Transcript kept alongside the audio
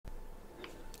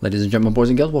Ladies and gentlemen, boys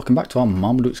and girls, welcome back to our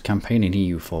Mamluks campaign in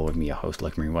EU4 with me, your host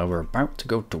Luckymarine, where we're about to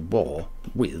go to war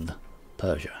with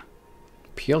Persia.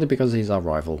 Purely because he's our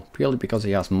rival, purely because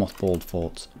he has mothballed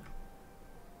forts.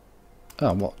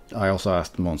 Oh, what? I also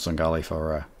asked Monsangali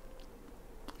for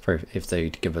if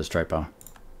they'd give us trade power.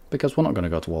 Because we're not going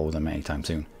to go to war with them anytime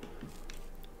soon.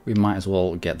 We might as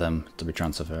well get them to be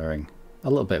transferring a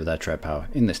little bit of their trade power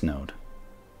in this node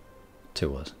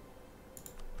to us.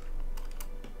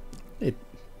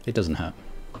 It doesn't hurt.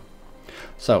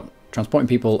 So, transporting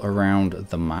people around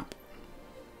the map.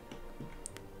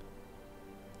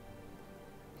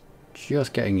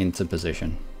 Just getting into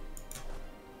position.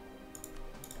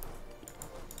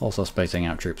 Also spacing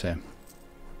out troops here.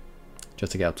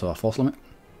 Just to get up to our force limit.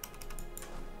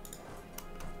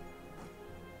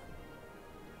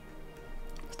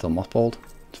 Still mothballed,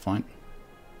 it's fine.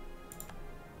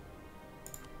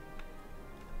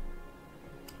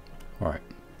 Alright.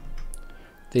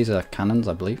 These are cannons,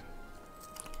 I believe.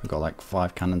 We've got like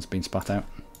 5 cannons being spat out.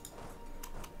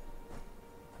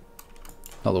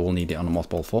 Not that we'll need it on a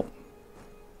mothball fort.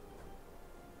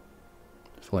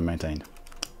 Fully maintained.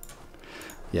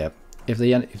 Yeah, if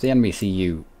the enemy see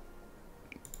you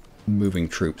moving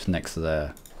troops next to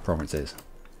their provinces,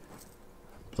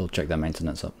 they'll check their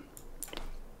maintenance up.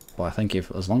 But I think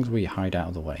as long as we hide out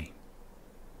of the way,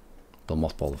 they'll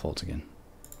mothball the forts again.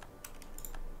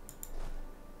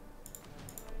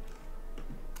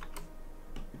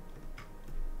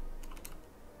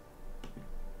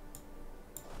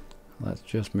 Let's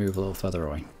just move a little further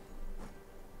away.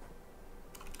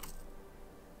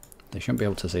 They shouldn't be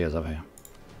able to see us over here.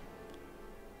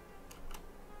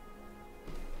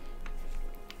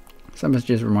 Some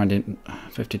messages reminding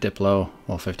 50 Diplo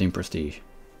or 15 Prestige.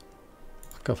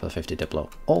 Let's go for the 50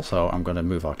 Diplo. Also, I'm going to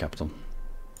move our capital.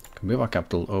 Move our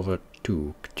capital over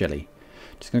to Kajeli.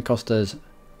 It's going to cost us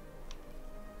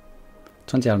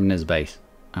 20 admin as base,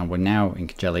 and we're now in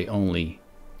Kajeli only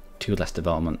 2 less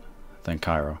development than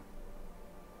Cairo.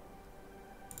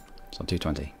 So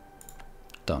 220.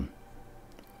 Done.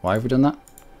 Why have we done that?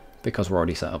 Because we're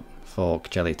already set up for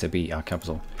Kajeli to be our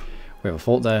capital. We have a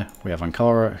fort there. We have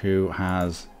Ankara, who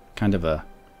has kind of a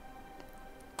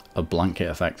blanket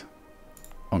effect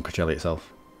on Kajeli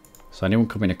itself. So anyone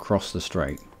coming across the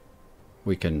strait,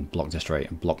 we can block the strait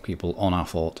and block people on our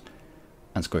fort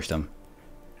and squish them.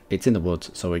 It's in the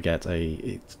woods, so we get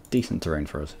it's decent terrain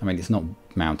for us. I mean, it's not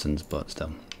mountains, but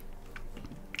still.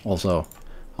 Also,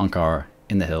 Ankara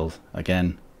in the hills,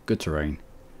 again, good terrain.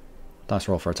 Dice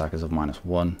roll for attackers of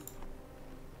 -1.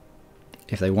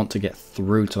 If they want to get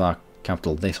through to our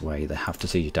capital this way, they have to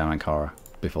siege down Ankara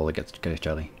before they get to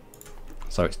Kajeli.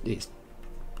 So it's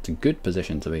a good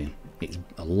position to be in. It's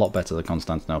a lot better than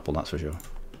Constantinople, that's for sure.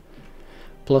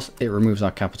 Plus, it removes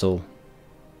our capital.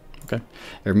 Okay,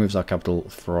 it removes our capital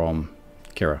from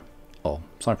Kira or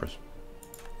Cyprus.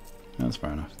 That's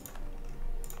fair enough.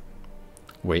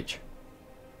 Which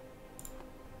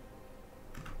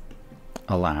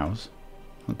allows,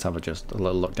 let's have just a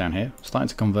little look down here, starting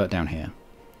to convert down here.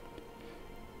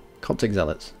 Coptic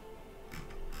zealots.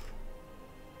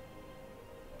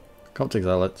 Coptic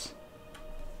zealots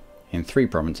in 3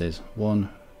 provinces, 1,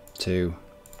 2,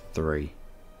 3.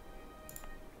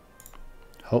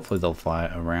 Hopefully they'll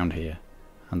fire around here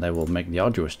and they will make the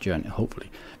arduous journey, hopefully,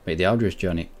 make the arduous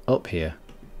journey up here,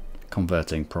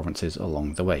 converting provinces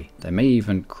along the way. They may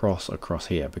even cross across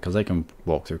here because they can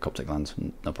walk through Coptic lands,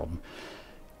 no problem.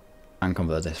 And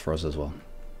convert this for us as well.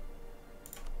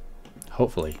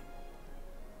 Hopefully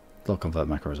they'll convert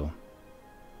Mecca as well.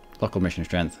 Local mission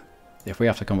strength. If we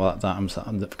have to convert that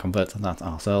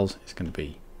ourselves, it's going to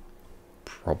be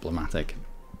problematic.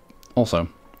 Also,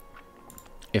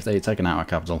 if they had taken out our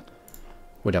capital,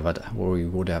 we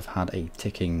would have had a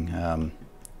ticking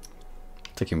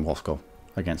war score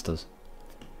against us,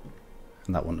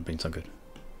 and that wouldn't have been so good.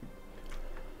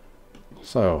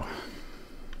 So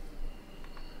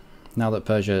now that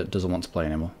Persia doesn't want to play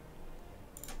anymore,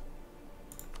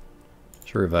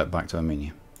 should revert back to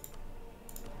Armenia.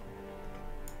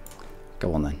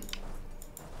 Go on then.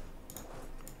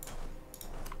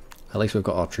 At least we've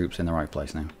got our troops in the right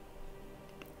place now.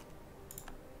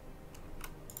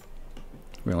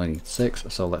 We only need 6,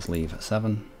 so let's leave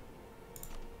 7.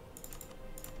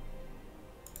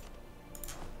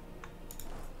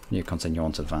 You continue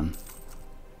on to Van.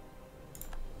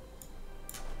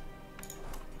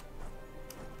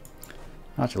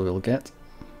 Actually, we'll get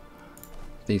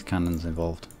these cannons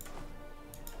involved.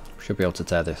 We should be able to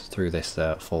tear through this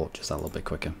fort just a little bit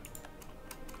quicker.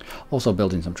 Also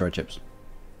building some trade ships.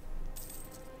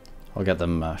 I'll get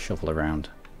them shuffled around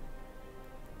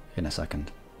in a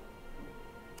second.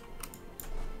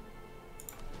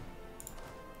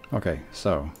 Okay,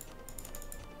 so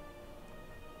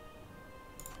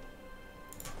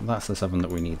that's the 7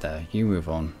 that we need there. You move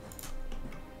on.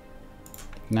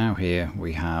 Now here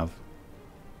we have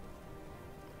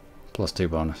 +2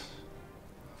 bonus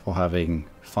for having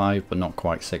 5 but not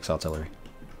quite 6 artillery.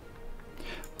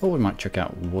 Or we might check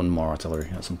out 1 more artillery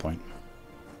at some point.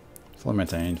 Fully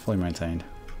maintained, fully maintained.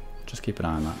 Just keep an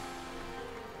eye on that.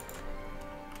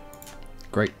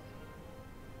 Great.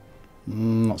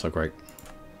 Not so great.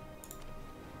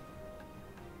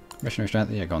 Missionary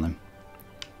strength, yeah, go on then.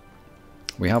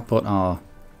 We have put our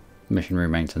missionary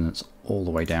maintenance all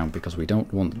the way down because we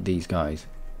don't want these guys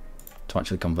to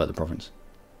actually convert the province.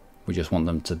 We just want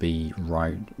them to be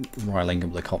riling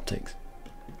up the Coptics.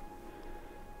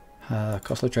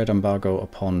 Costly trade embargo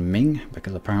upon Ming,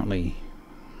 because apparently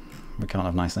we can't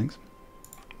have nice things.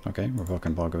 Okay, revoke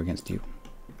embargo against you.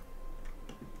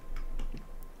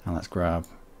 And let's grab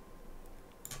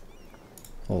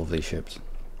all of these ships.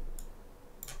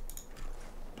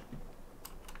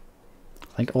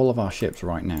 I think all of our ships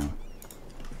right now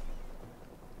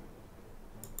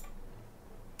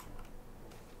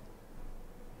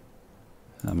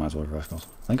I might as well reverse course.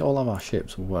 I think all of our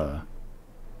ships were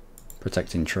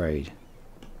protecting trade.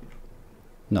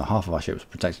 No, half of our ships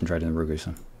protecting trade in the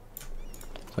Ragusa.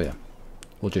 So yeah,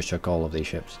 we'll just chuck all of these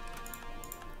ships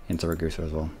into Ragusa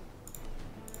as well.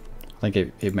 I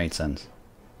think it made sense.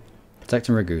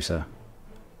 Protecting Ragusa.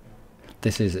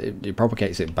 It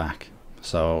propagates it back.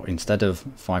 So instead of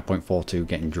 5.42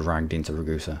 getting dragged into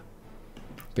Ragusa,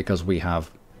 because we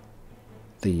have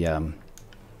the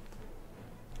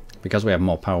because we have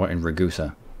more power in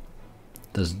Ragusa,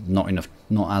 there's not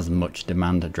as much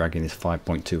demand at dragging this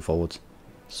 5.2 forwards.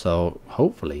 So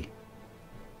hopefully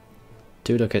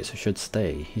 2 ducats should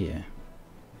stay here.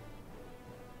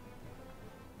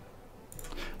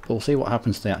 But we'll see what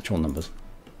happens to the actual numbers.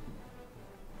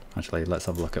 Actually, let's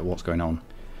have a look at what's going on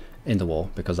in the war,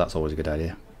 because that's always a good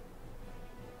idea.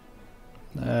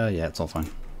 Yeah, it's all fine.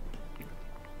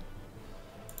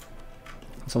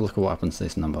 Let's have a look at what happens to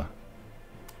this number.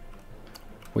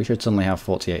 We should suddenly have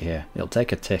 48 here. It'll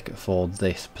take a tick for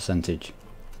this percentage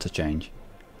to change.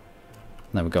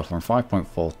 And then we go from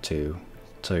 5.42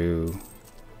 to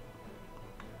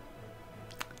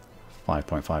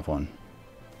 5.51.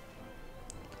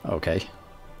 Okay.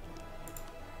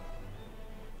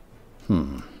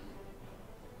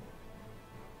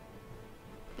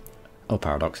 Oh,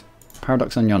 paradox.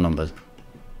 Paradox on your numbers.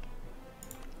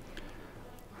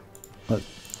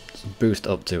 Let's boost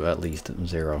up to at least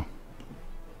 0.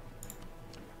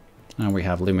 And we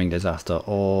have looming disaster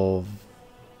of...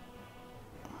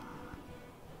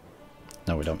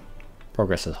 No, we don't.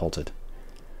 Progress has halted.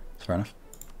 That's fair enough.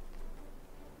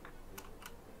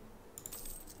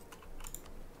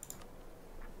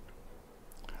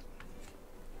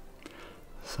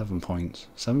 Seven points.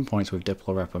 7 points with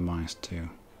Diplo Rep and -2.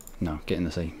 No, get in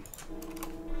the sea.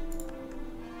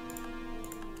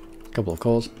 Couple of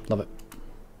cores, love it.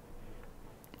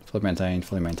 Fully maintained,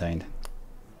 fully maintained.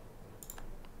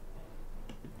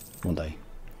 One day.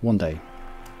 One day.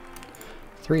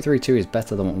 332 is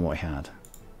better than what we had.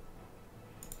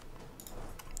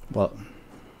 Well,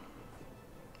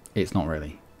 it's not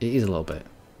really. It is a little bit.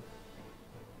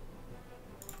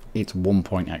 It's 1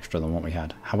 point extra than what we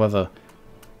had. However,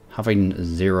 having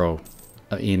 0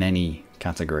 in any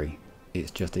category,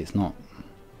 it's not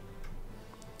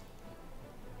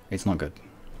good.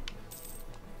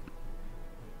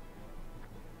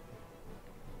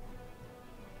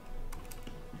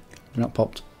 We've not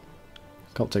popped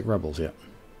Coptic rebels yet.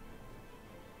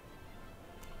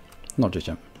 Not just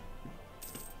yet.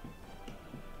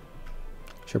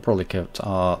 Should probably kept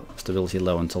our stability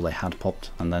low until they had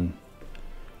popped and then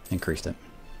increased it.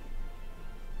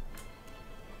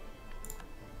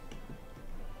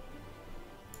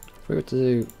 If we were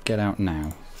to get out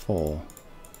now for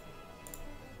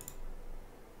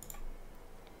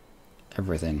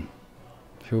everything,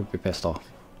 who would be pissed off?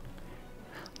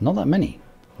 Not that many.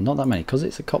 Not that many, because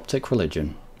it's a Coptic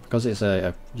religion, because it's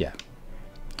a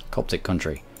Coptic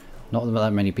country. Not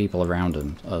that many people around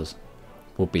us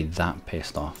would be that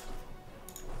pissed off.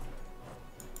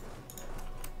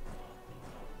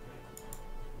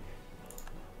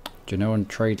 Genoan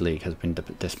Trade League has been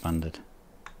disbanded.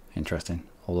 Interesting.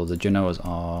 Although the Genoas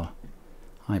are,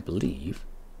 I believe,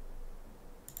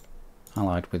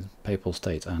 allied with Papal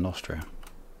States and Austria.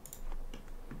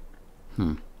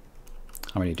 How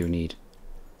many do we need?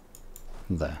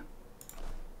 There.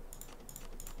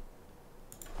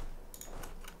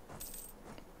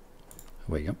 Here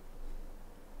we go.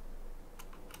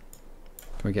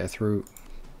 Can we get through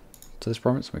to this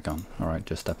province? We can't. Alright,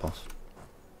 just step off.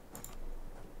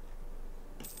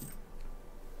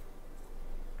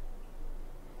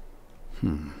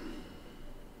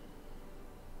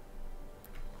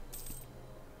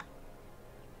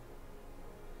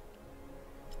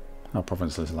 How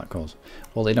provinces does that cause?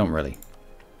 Well, they don't really.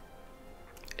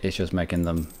 It's just making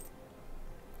them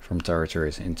from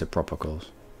territories into proper cores.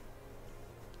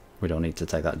 We don't need to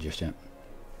take that just yet.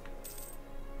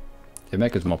 It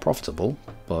makes us more profitable,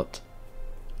 but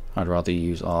I'd rather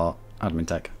use our admin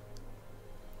tech,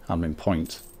 admin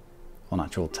points on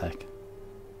actual tech.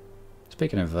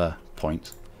 Speaking of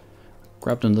points,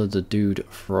 grabbed another dude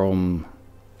from,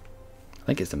 I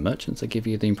think it's the merchants that give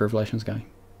you the improved relations guy.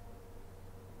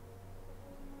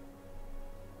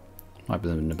 Might be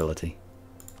the nobility.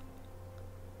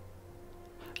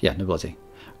 Yeah, nobility.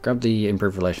 Grab the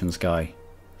improved relations guy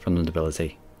from the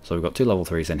nobility. So we've got 2 level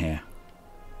 3s in here.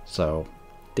 So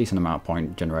decent amount of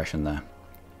point generation there.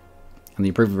 And the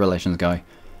improved relations guy,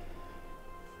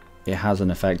 it has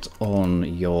an effect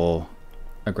on your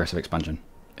aggressive expansion.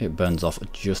 It burns off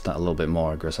just that a little bit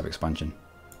more aggressive expansion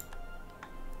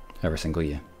every single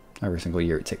year. Every single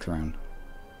year it ticks around,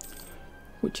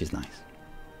 which is nice.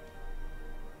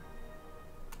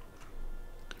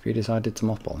 Have you decided to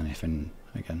mothball anything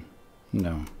again?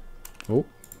 No. Oh,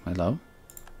 hello.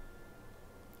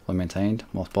 Well maintained,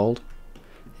 mothballed.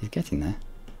 He's getting there.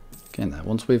 Getting there.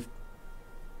 Once we've...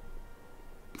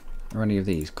 Are any of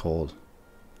these called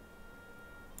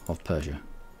of Persia?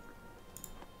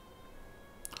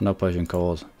 No Persian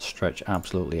cores stretch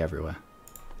absolutely everywhere.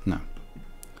 No.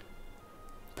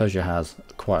 Persia has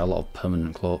quite a lot of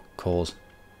permanent cores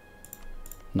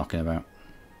knocking about.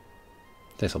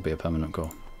 This will be a permanent core.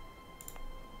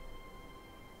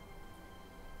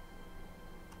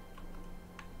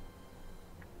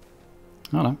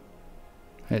 Oh no,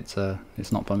 it's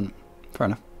not permanent. Fair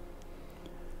enough.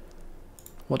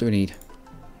 What do we need?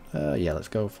 Yeah, let's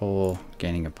go for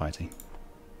gaining a piety.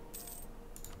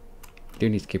 Do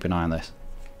need to keep an eye on this.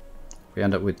 We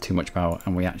end up with too much power,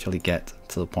 and we actually get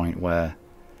to the point where,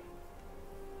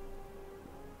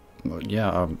 well, yeah,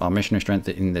 our missionary strength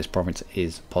in this province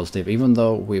is positive, even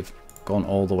though we've gone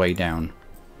all the way down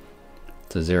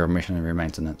to 0 missionary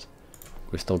maintenance.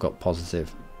 We've still got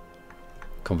positive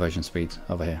conversion speeds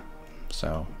over here,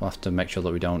 so we'll have to make sure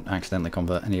that we don't accidentally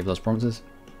convert any of those provinces,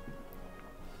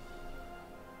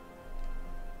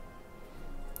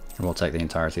 and we'll take the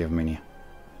entirety of Armenia.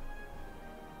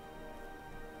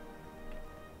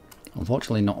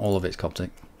 Unfortunately not all of it's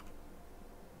Coptic.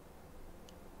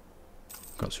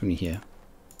 Got Sunni here,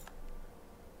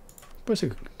 but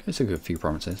it's a good few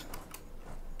provinces.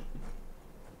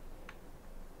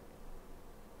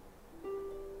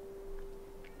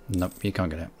 Nope, you can't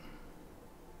get it.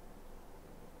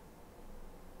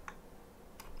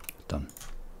 Done.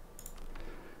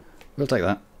 We'll take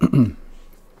that.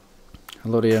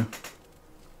 Alodia,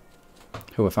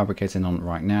 who we're fabricating on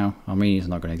right now. Armenia is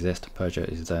not going to exist. Persia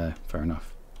is there, fair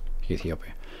enough.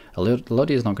 Ethiopia.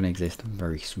 Alodia is not going to exist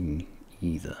very soon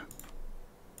either.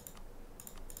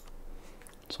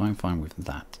 So I'm fine with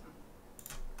that.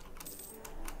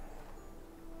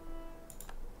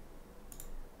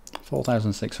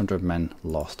 $4,600 men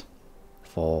lost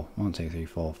for 1, 2, 3,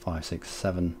 4, 5, 6,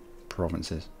 7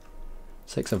 provinces,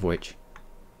 6 of which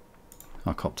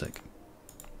are Coptic.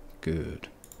 Good.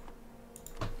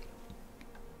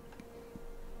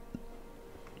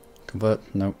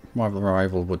 Convert? No.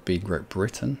 Rival would be Great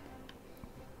Britain.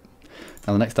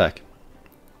 Now the next deck.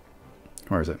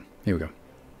 Where is it? Here we go.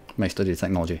 May study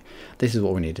technology. This is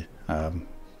what we needed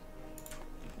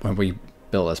when we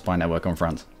built a spy network on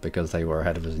France, because they were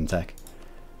ahead of us in tech.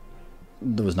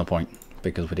 There was no point,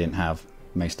 because we didn't have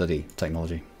May study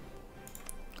technology.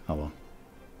 Oh well.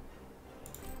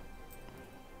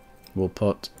 We'll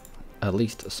put at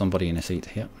least somebody in a seat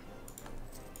here.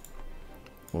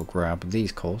 We'll grab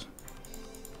these cores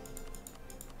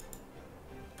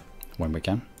when we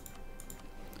can.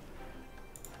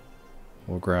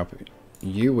 We'll grab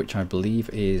you, which I believe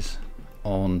is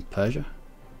on Persia.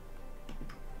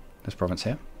 This province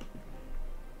here.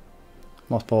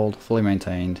 Mothballed, fully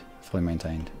maintained, fully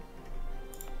maintained.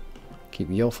 Keep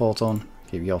your fort on,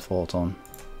 keep your fort on.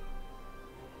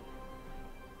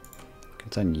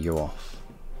 Turn you off.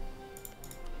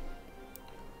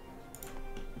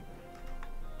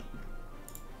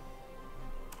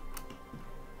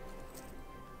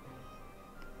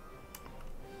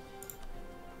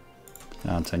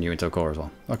 And turn you into a core as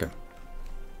well. Okay.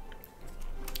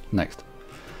 Next.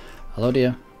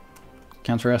 Alodia.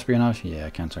 Counter-espionage? Yeah,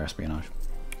 counter-espionage.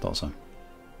 Thought so.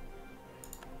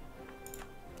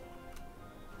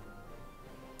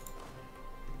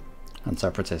 And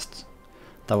separatists.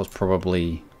 That was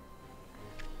probably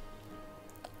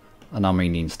an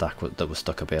Armenian stack that was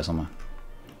stuck up here somewhere.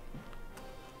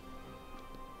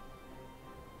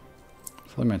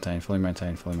 Fully maintained, fully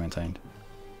maintained, fully maintained.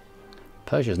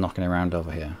 Persia's knocking around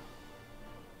over here.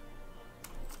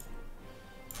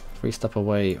 If we step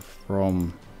away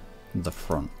from the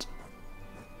front,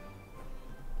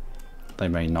 they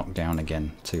may knock down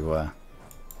again to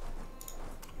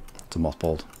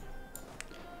mothballed,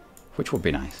 which would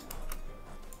be nice.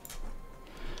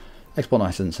 Export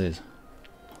licenses.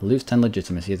 Lose 10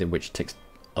 legitimacy, which ticks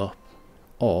up,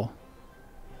 or...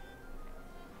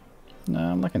 No,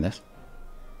 I'm liking this.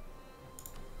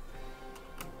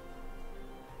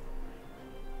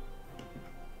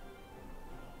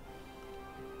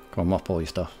 Go on, mop all your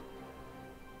stuff.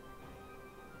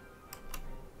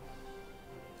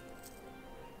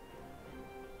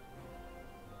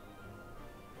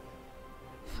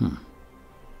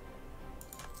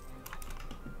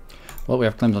 Well, we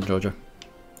have claims on Georgia,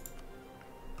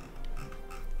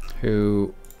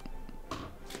 who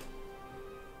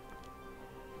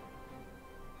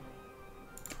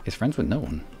is friends with no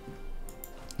one.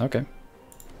 Okay.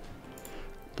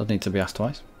 Doesn't need to be asked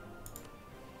twice.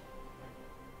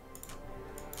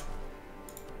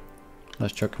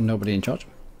 Let's chuck nobody in charge.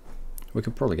 We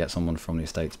could probably get someone from the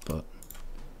estates, but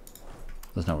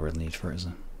there's no real need for it, is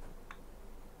there?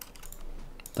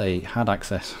 They had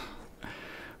access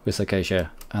with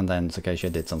Circassia, and then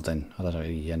Circassia did something. I don't know,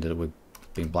 he ended up with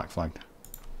being black flagged.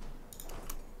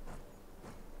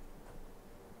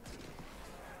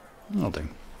 I'll do.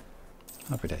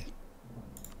 Happy days.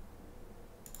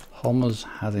 Holmers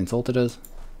has insulted us.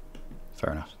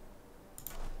 Fair enough.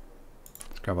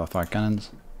 Let's grab our 5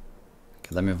 cannons.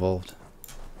 Get them involved.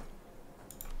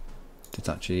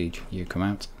 Detach siege, you come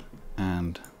out,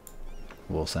 and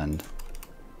we'll send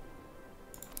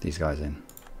these guys in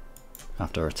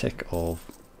after a tick of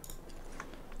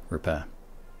repair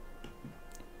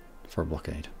for a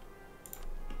blockade.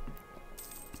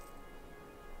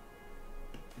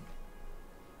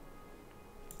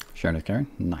 Sharing of carrying,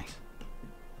 nice.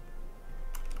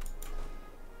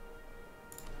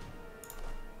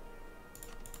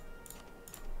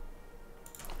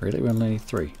 Really, we only need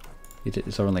 3.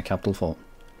 It's only a capital fort.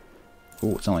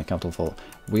 Oh, it's only a capital fort.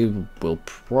 We will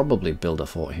probably build a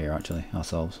fort here, actually,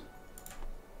 ourselves.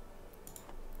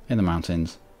 In the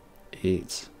mountains.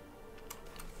 It's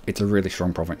a really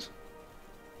strong province.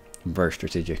 Very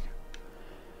strategic.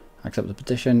 Accept the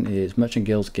petition. Is merchant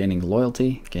guilds gaining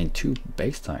loyalty? Gain 2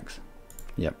 base tax.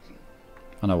 Yep.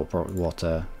 I know what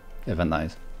event that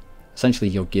is. Essentially,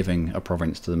 you're giving a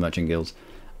province to the merchant guilds,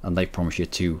 and they promise you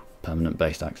 2 permanent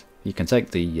base tax. You can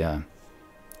take the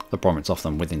province off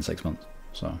them within 6 months,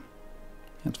 so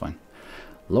that's fine.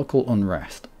 Local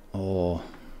unrest or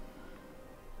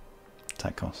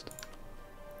tech cost.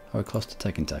 Are we close to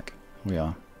taking tech? We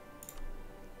are.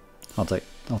 I'll take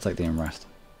the unrest.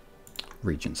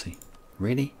 Regency.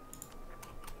 Really?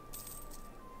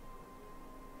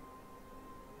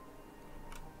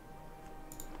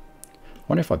 I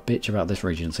wonder if I bitch about this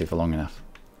regency for long enough,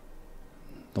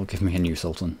 they'll give me a new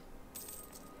sultan.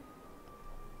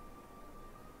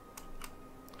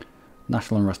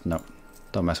 National unrest? No.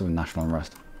 Don't mess with national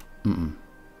unrest.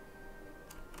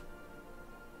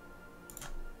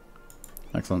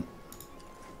 Excellent.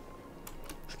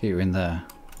 Let's get you in there.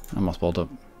 I'm mothballed up.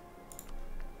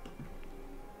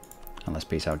 And let's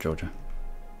peace out Georgia.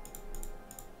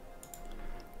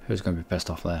 Who's going to be pissed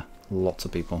off there? Lots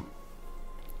of people.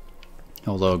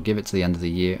 Although, give it to the end of the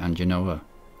year and Genoa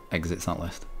exits that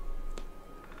list.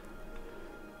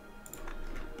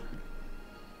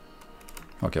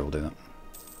 Okay, we'll do that.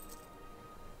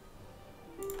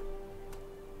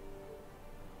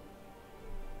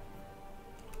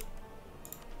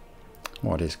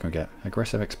 What is going to get?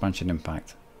 Aggressive expansion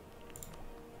impact.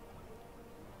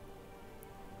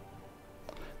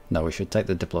 No, we should take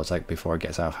the Diplotech before it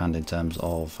gets out of hand in terms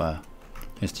of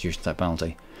institution tech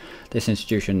penalty. This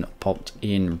institution popped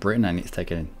in Britain and it's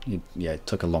taken, yeah, it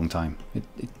took a long time. It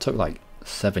took like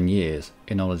 7 years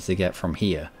in order to get from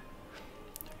here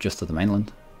just to the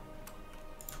mainland.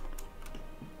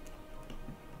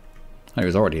 It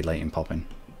was already late in popping.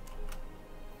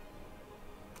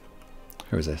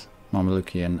 Who is this?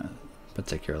 Mamlukian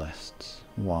particularists.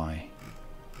 Why?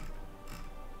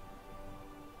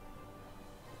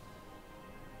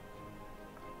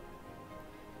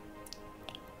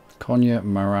 Konya,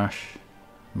 Marash,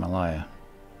 Malaya.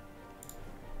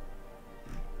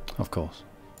 Of course.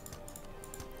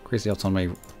 Increase the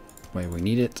autonomy where we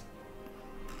need it.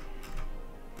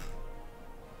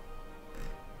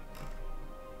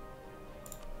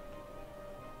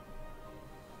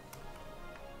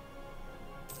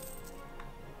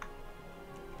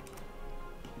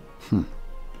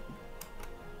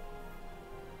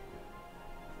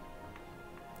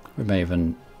 We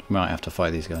might have to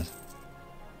fight these guys.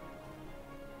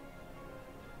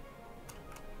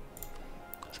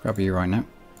 Let's grab you right now.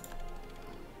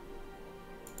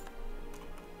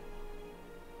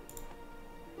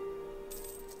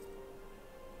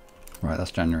 Right,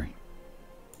 that's January.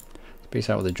 Peace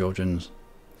out with the Georgians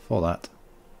for that.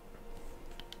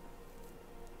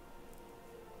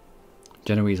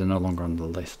 Genoese are no longer on the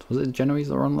list. Was it the Genoese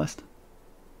that were on the list?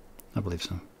 I believe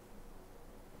so.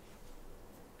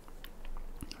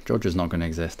 Georgia's not going to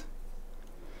exist.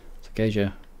 So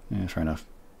Gasia, yeah, fair enough.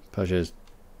 Persia's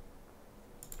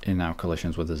in our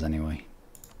coalitions with us anyway.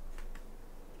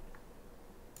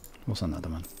 We'll send that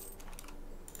man.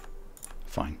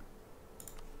 Fine.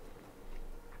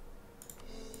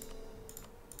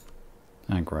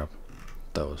 And grab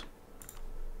those.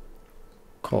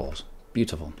 Cores.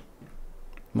 Beautiful.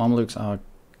 Mamluks are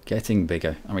getting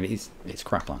bigger. I mean, it's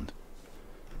crapland.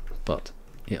 But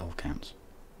it all counts.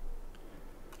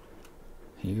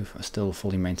 You've still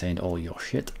fully maintained all your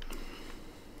shit.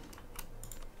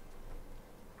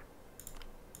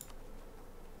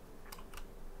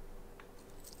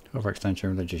 Overextension,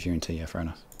 religious unity, yeah, fair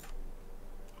enough.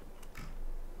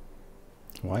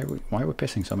 Why are we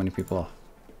pissing so many people off?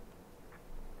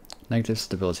 Negative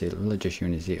stability, religious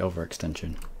unity,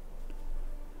 overextension.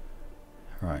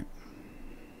 Right.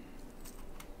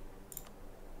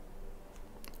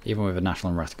 Even with a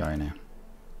national unrest guy now.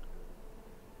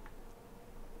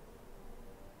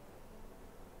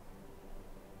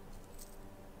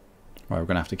 Right, we're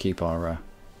gonna have to keep our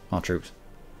troops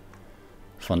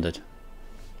funded.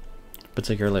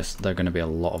 Particular lists, there are going to be a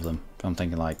lot of them. I'm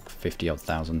thinking like 50 odd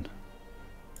thousand.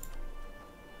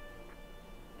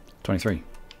 23.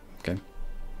 Okay.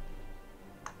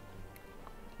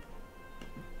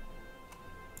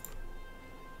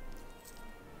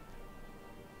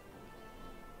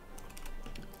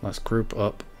 Let's group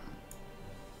up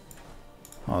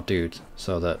our dudes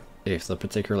so that if the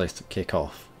particular lists kick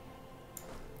off,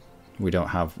 we don't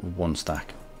have one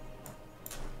stack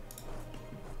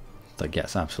that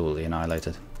gets absolutely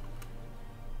annihilated.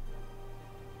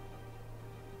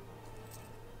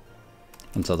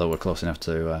 And so that we're close enough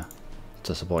to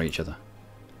support each other.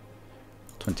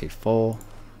 24.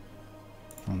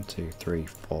 1, 2, 3,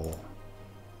 4,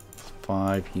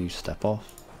 5. You step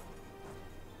off.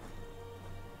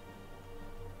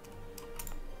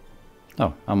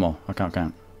 Oh, and more. I can't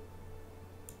count.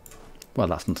 Well,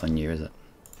 that's nothing new, is it?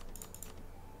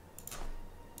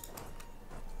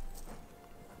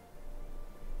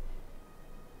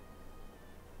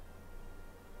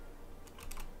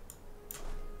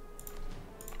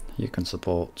 You can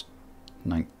support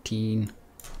 19.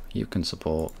 You can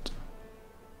support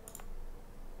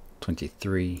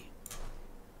 23.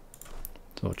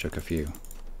 So we'll chuck a few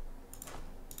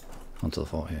onto the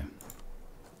fort here.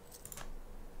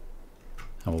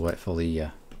 And we'll wait for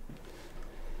the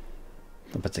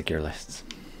particular lists.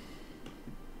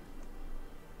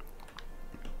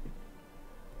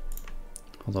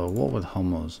 Although a war with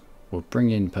Hormuz will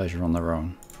bring in Persia on their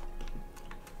own.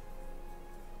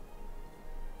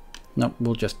 No,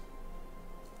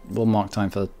 we'll mark time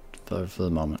for the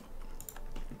moment.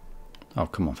 Oh,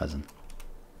 come on, pheasant.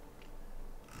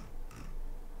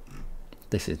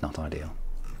 This is not ideal.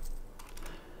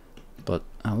 But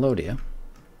Alodia,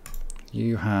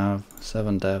 you have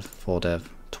 7 dev, 4 dev,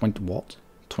 20 what?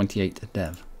 28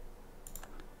 dev.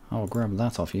 I'll grab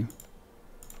that off you.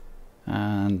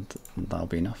 And that'll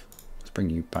be enough. Let's bring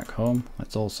you back home.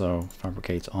 Let's also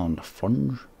fabricate on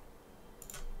Funge.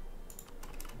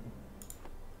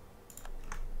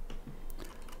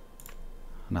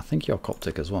 And I think you're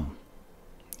Coptic as well.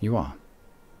 You are.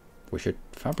 We should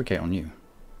fabricate on you.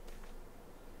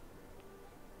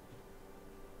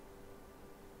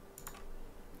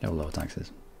 No lower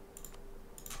taxes.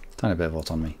 Tiny bit of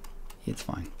autonomy. It's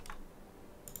fine.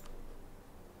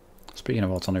 Speaking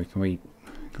of autonomy, can we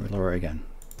lower it again?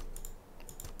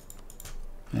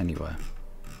 Anywhere.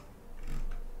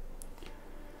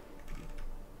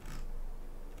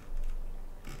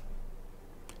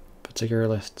 Particular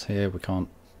lists here, we can't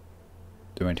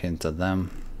do anything to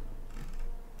them.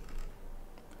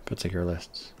 Particular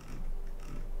lists.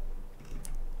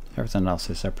 Everything else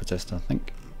is separatist, I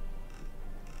think.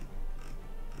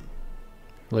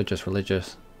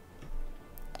 Religious.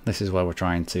 This is where we're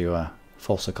trying to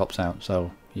force the cops out,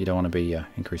 so you don't want to be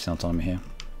increasing autonomy here.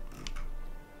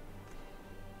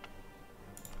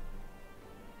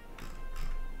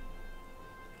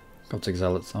 Coptic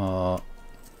zealots are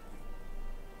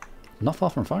not far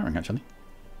from firing, actually.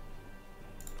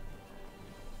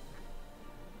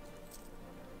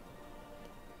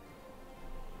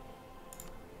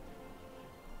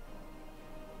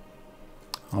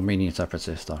 Armenian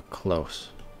separatists are close.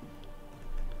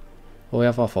 Well, we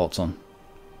have our forts on.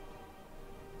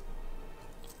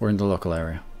 We're in the local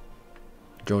area.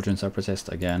 Georgian separatists,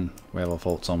 again, we have our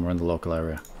forts on, we're in the local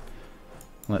area.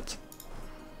 Let's...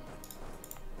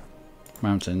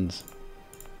 Mountains.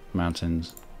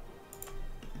 Mountains.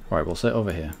 Right, we'll sit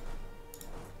over here.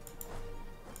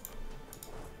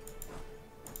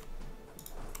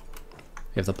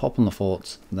 If they pop on the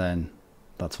forts, then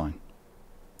that's fine.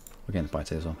 We're getting by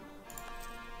as well.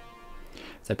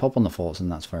 If they pop on the forts, then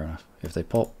that's fair enough. If they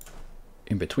pop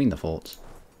in between the forts,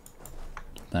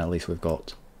 then at least we've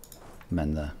got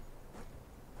men there.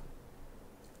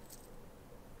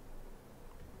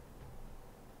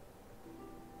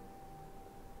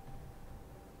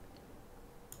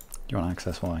 Do you want to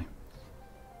access Y?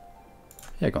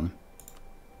 Yeah, go on then.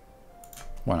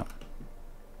 Why not?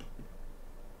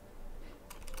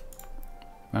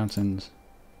 Mountains.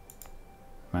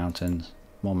 Mountains.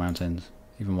 More mountains.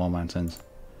 Even more mountains.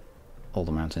 All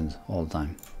the mountains. All the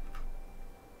time.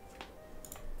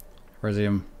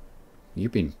 Resium.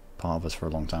 You've been part of us for a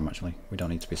long time actually. We don't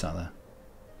need to be sat there.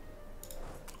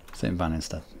 Sit in van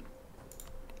instead.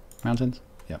 Mountains?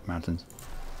 Yep, mountains.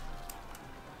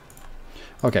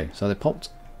 Okay, so they popped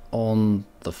on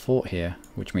the fort here,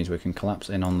 which means we can collapse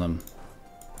in on them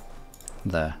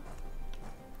there.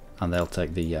 And they'll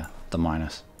take the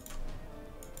minus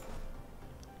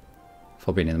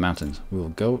for being in the mountains. We'll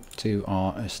go to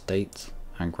our estate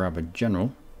and grab a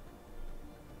general.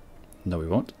 No, we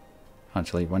won't.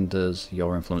 Actually, when does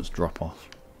your influence drop off?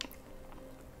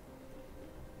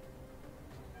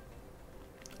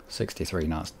 63,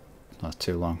 no, that's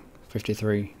too long.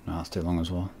 53, no, that's too long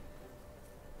as well.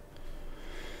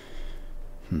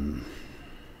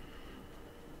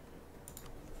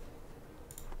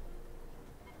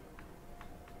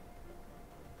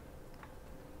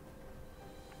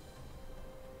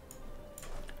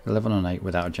 11 on 8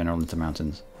 without a general into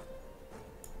mountains.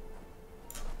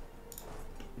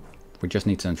 We just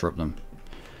need to interrupt them.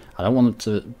 I don't want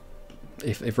them to...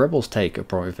 If rebels take a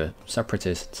province, if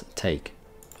separatists take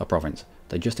a province,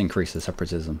 they just increase the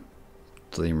separatism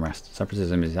to the unrest.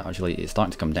 Separatism is actually, it's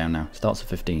starting to come down now. It starts at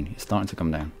 15, it's starting to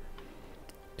come down.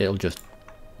 It'll just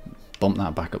bump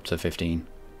that back up to 15.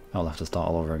 I'll have to start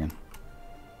all over again.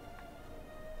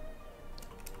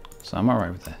 So I'm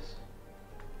alright with this.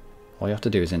 All you have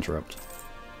to do is interrupt.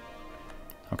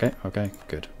 Okay, okay,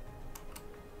 good.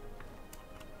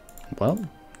 Well,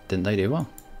 didn't they do well?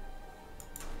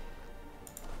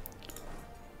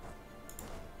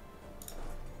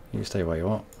 You stay where you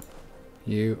are.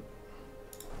 You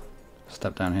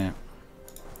step down here.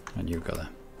 And you go there.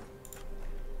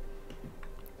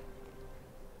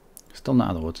 Still not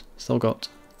out of the woods. Still got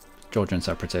Georgian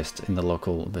separatists in the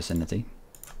local vicinity.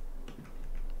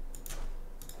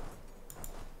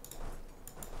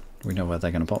 We know where they're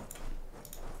going to pop.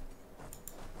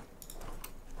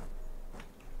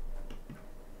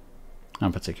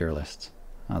 And particular lists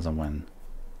as and when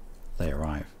they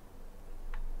arrive.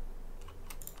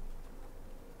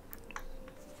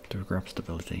 Do we grab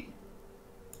stability?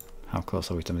 How close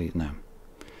are we to these now?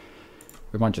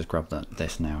 We might just grab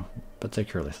this now.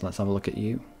 Particular list. Let's have a look at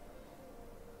you.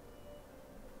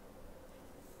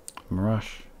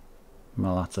 Marash,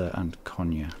 Malata and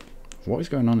Konya. What is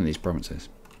going on in these provinces?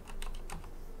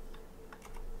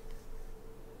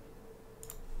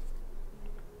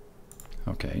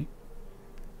 Okay.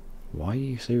 What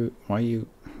is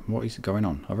going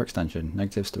on? Overextension,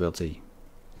 negative stability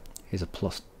is a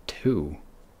 +2.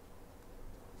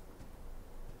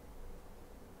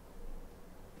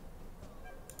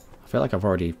 I feel like I've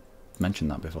already mentioned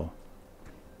that before.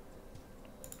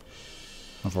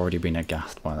 I've already been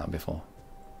aghast by that before.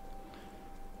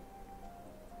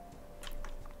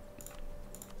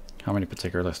 How many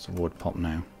particular lists would pop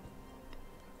now?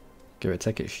 Give it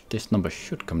a take, this number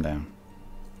should come down.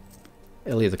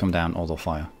 It'll either come down or they'll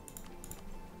fire.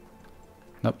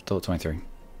 Nope, still at 23.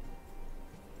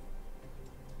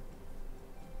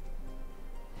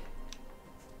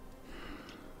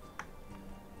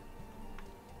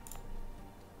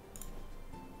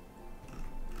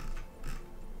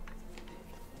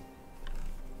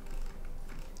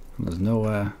 There's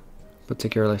no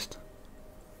particular list.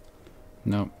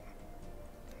 Nope.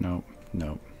 Nope.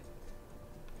 Nope.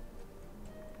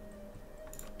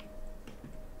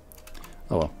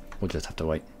 Oh well, we'll just have to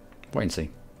wait. Wait and see.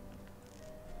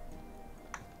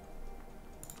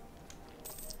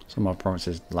 Some more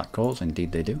provinces lack cause,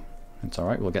 indeed they do. It's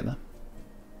alright, we'll get there.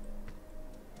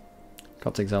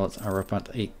 Coptic zealots are up at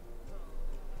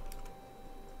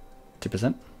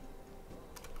 80%.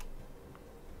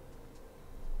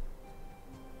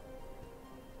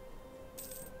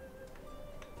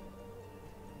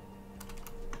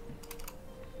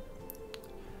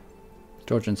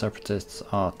 Georgian separatists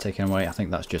are taken away. I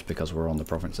think that's just because we're on the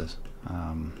provinces.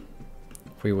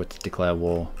 If we were to declare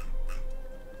war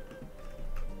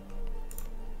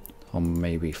on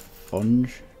maybe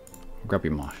Funge, grab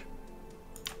your marsh.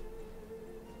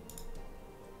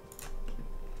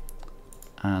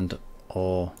 And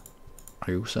or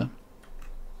Iusa.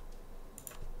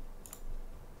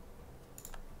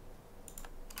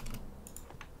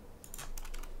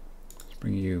 Let's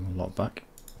bring you a lot back.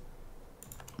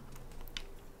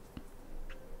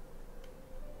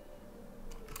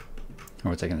 Oh,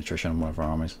 we're taking attrition on one of our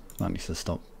armies. That needs to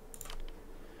stop.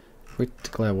 If we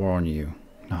declare war on you.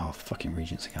 Oh, fucking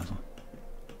Regency Council.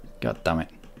 God damn it.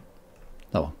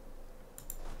 Oh.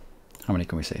 How many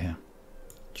can we see here?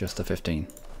 Just the 15.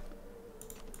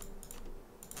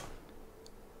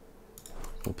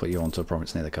 We'll put you onto a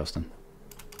province near the coast then.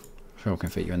 Sure we can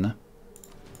fit you in there.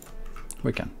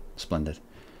 We can. Splendid.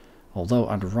 Although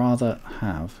I'd rather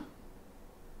have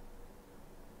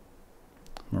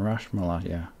Marash,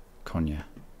 Malaya, Konya.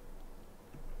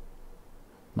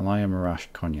 Malaya, Marash,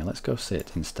 Konya. Let's go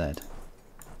sit instead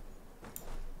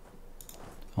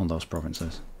on those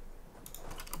provinces.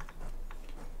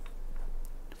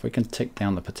 If we can tick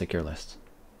down the particular list.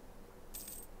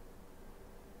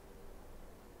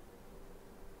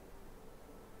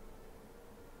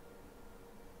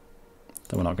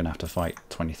 Then we're not going to have to fight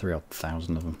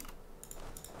 23,000 of them.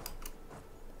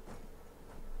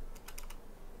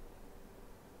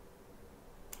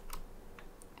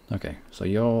 Okay, so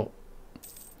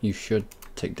you should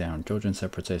tick down Georgian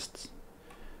separatists,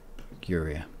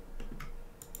 Guria.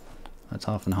 That's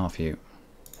half and half you.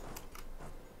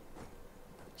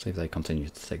 See if they continue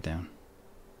to tick down.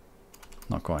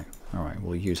 Not quite. Alright,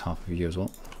 we'll use half of you as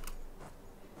well.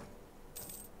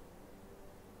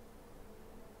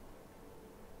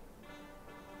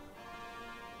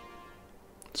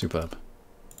 Superb.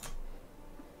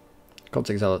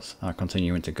 Coptic zealots are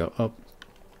continuing to go up.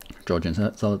 Georgian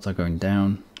zealots are going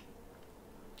down.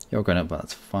 You're going up, but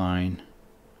that's fine.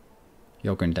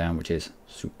 You're going down, which is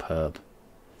superb.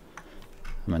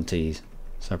 Mentees,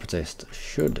 separatists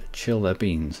should chill their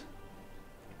beans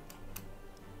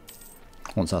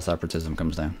once our separatism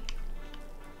comes down.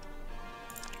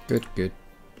 Good, good.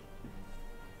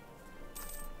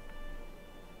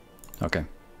 Okay.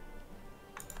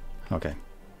 Okay.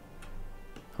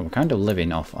 And we're kind of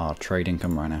living off our trade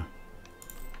income right now.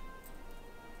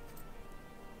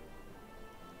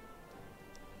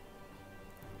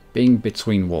 Being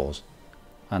between wars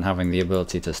and having the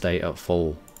ability to stay at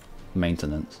full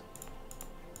maintenance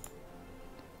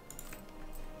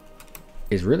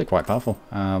is really quite powerful.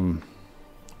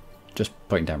 Just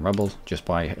putting down rebels, just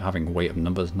by having weight of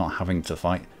numbers, not having to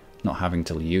fight, not having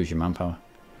to use your manpower.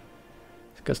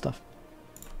 It's good stuff.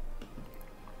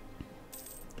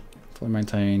 Fully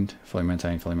maintained, fully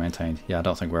maintained, fully maintained. Yeah, I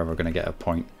don't think we're ever going to get a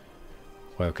point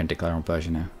where we can declare on Persia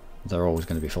now. They're always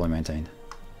going to be fully maintained.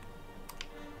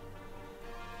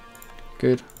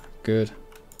 Good, good.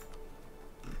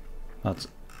 That's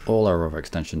all our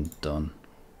overextension done.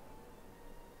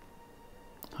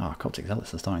 Ah, Coptic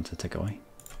zealots are starting to tick away.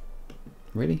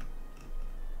 Really?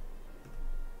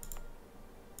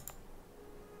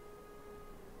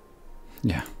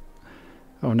 Yeah.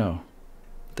 Oh no.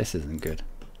 This isn't good.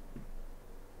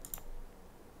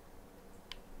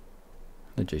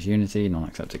 Religious unity,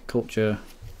 non-accepted culture.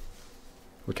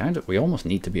 We almost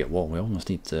need to be at war. We almost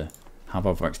need to have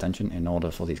overextension in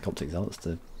order for these Coptic zealots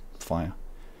to fire.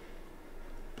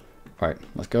 Right,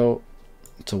 let's go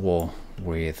to war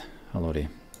with Lodi.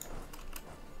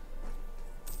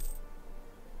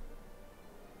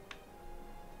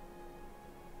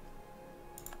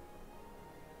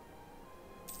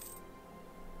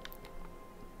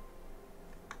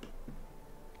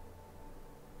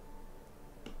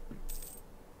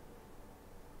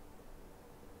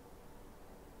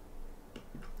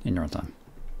 In your own time.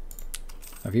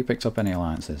 Have you picked up any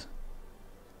alliances?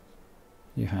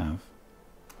 You have.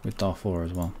 With Darfur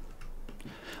as well.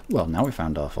 Well, now we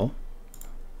found Darfur.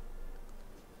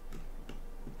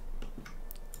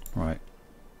 Right.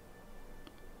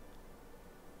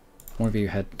 One of you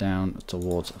head down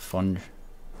towards Funge.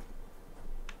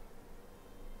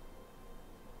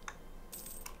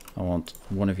 I want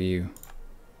one of you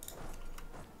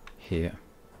here.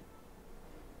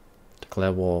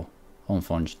 Declare war on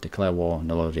Funge, declare war on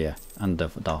Nolodia and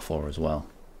Darfur as well.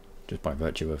 Just by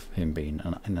virtue of him being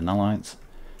in an alliance.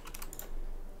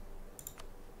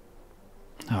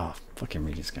 Oh, fucking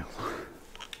Regis Scale.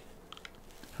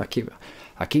 I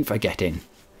keep forgetting.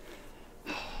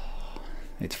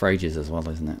 It's Phrases as well,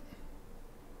 isn't it?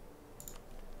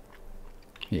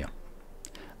 Yeah.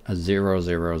 A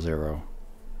 000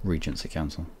 Regency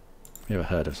Council. Have you ever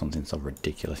heard of something so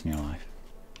ridiculous in your life?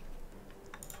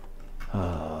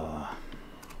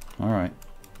 Alright.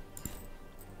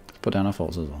 Put down our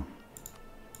forts as well.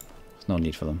 There's no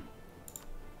need for them.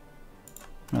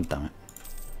 God damn it.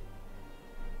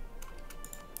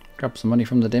 Grab some money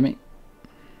from the dimmy.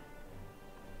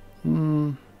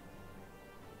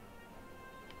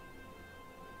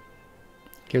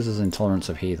 Gives us intolerance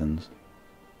of heathens.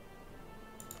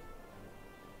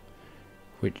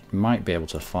 Which might be able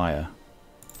to fire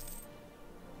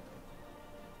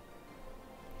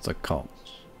the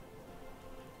Copts.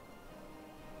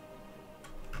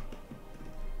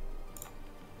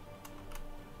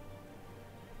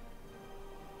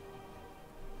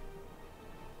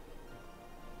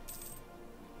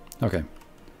 Okay.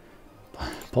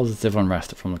 Positive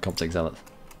unrest from the Coptic zealots.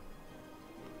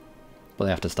 But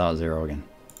they have to start at 0 again.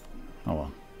 Oh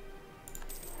well.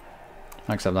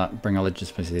 Accept that. Bring our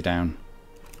legitimacy down.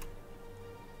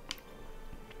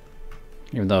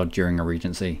 Even though during a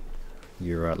regency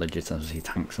your legitimacy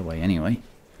tanks away anyway.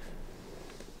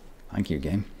 Thank you,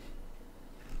 game.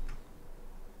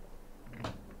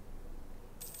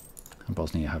 And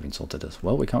Bosnia have insulted us.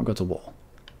 Well, we can't go to war.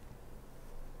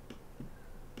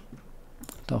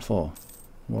 Darfur,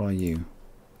 what are you?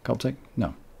 Coptic?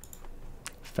 No.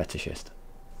 Fetishist.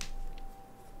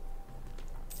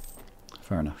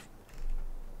 Fair enough.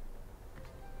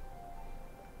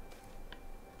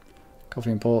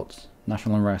 Coffee imports,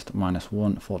 national unrest,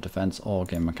 -1, fort defense, or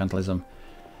game mercantilism.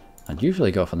 I'd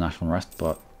usually go for national unrest,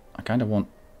 but I kind of want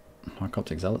our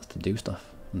Coptic zealots to do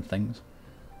stuff and things.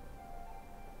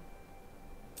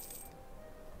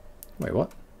 Wait,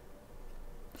 what?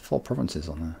 4 provinces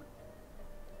on there.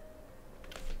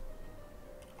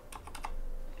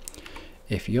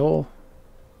 If you're...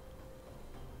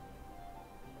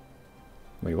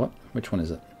 Wait, what? Which one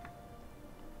is it?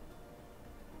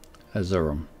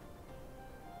 Azurum.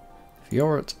 If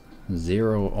you're at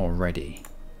 0 already...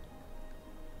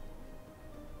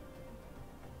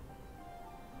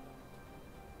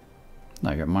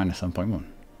 No, you're at -7.1.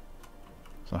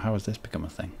 So how has this become a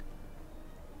thing?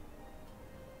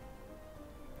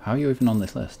 How are you even on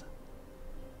this list?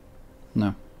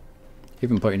 No.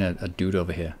 Even putting a dude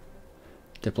over here.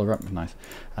 Diplorep, nice.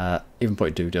 Even put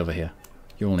a dude over here.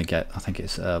 You only get, I think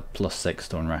it's +6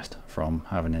 to unrest from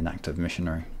having an active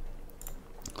missionary.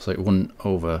 So it wouldn't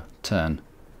overturn.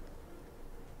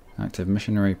 Active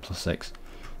missionary +6.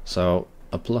 So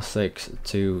a +6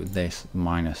 to this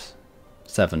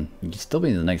 -7. You'd still be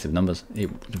in the negative numbers.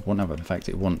 It wouldn't have an effect.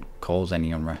 It wouldn't cause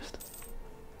any unrest.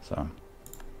 So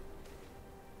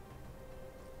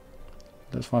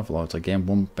that's 5 loads. Again,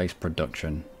 1 base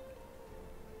production.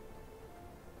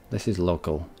 This is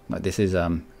local. Like this is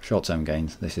short-term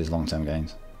gains. This is long-term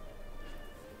gains.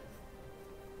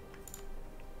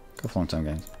 Go for long-term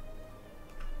gains.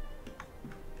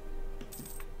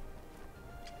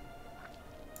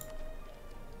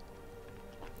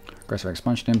 Aggressive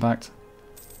expansion impact.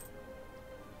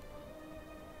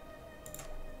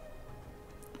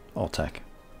 Or tech.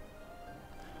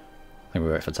 I think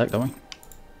we wait for tech, don't we?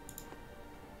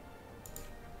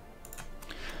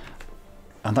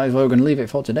 And that is where we're going to leave it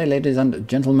for today, ladies and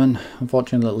gentlemen.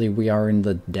 Unfortunately, we are in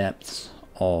the depths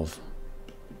of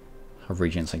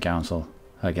Regency Council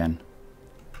again.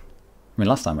 I mean,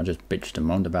 last time I just bitched and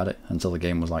moaned about it until the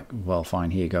game was like, well, fine,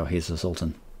 here you go, here's the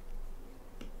Sultan.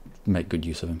 Make good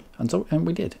use of him. And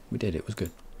we did. We did, it was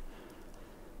good.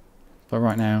 But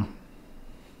right now,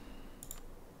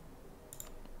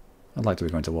 I'd like to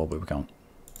be going to war, but we can't.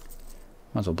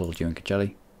 Might as well build you in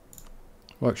Kajelli.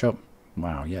 Workshop.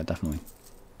 Wow, yeah, definitely.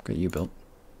 Get you built.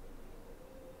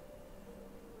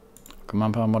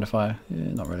 Command power modifier?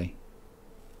 Yeah, not really.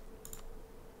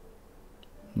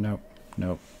 Nope,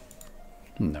 nope.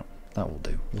 No, that will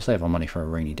do. We'll save our money for a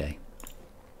rainy day.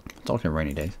 Talking of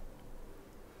rainy days.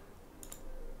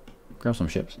 Grab some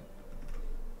ships.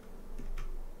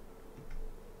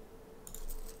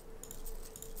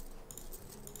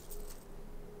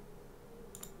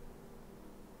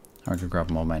 I can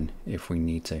grab more men if we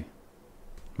need to.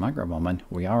 Might grab more men.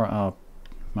 We are at our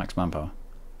max manpower.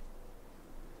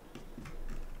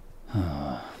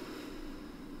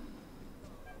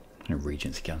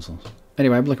 Regency Councils.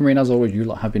 Anyway, Luckymarine, as always, you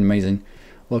lot have been amazing.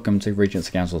 Welcome to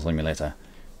Regency Council Simulator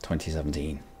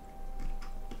 2017.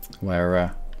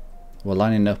 Where we're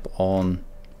lining up on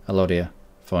Alodia,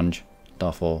 Funge,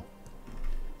 Darfur.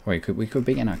 We could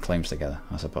begin our claims together,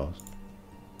 I suppose.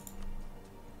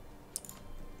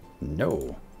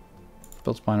 No.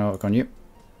 Build spine work on you.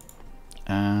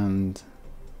 And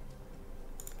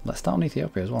let's start on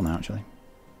Ethiopia as well now, actually.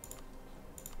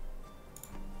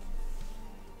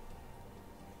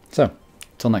 So,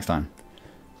 till next time,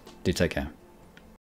 do take care.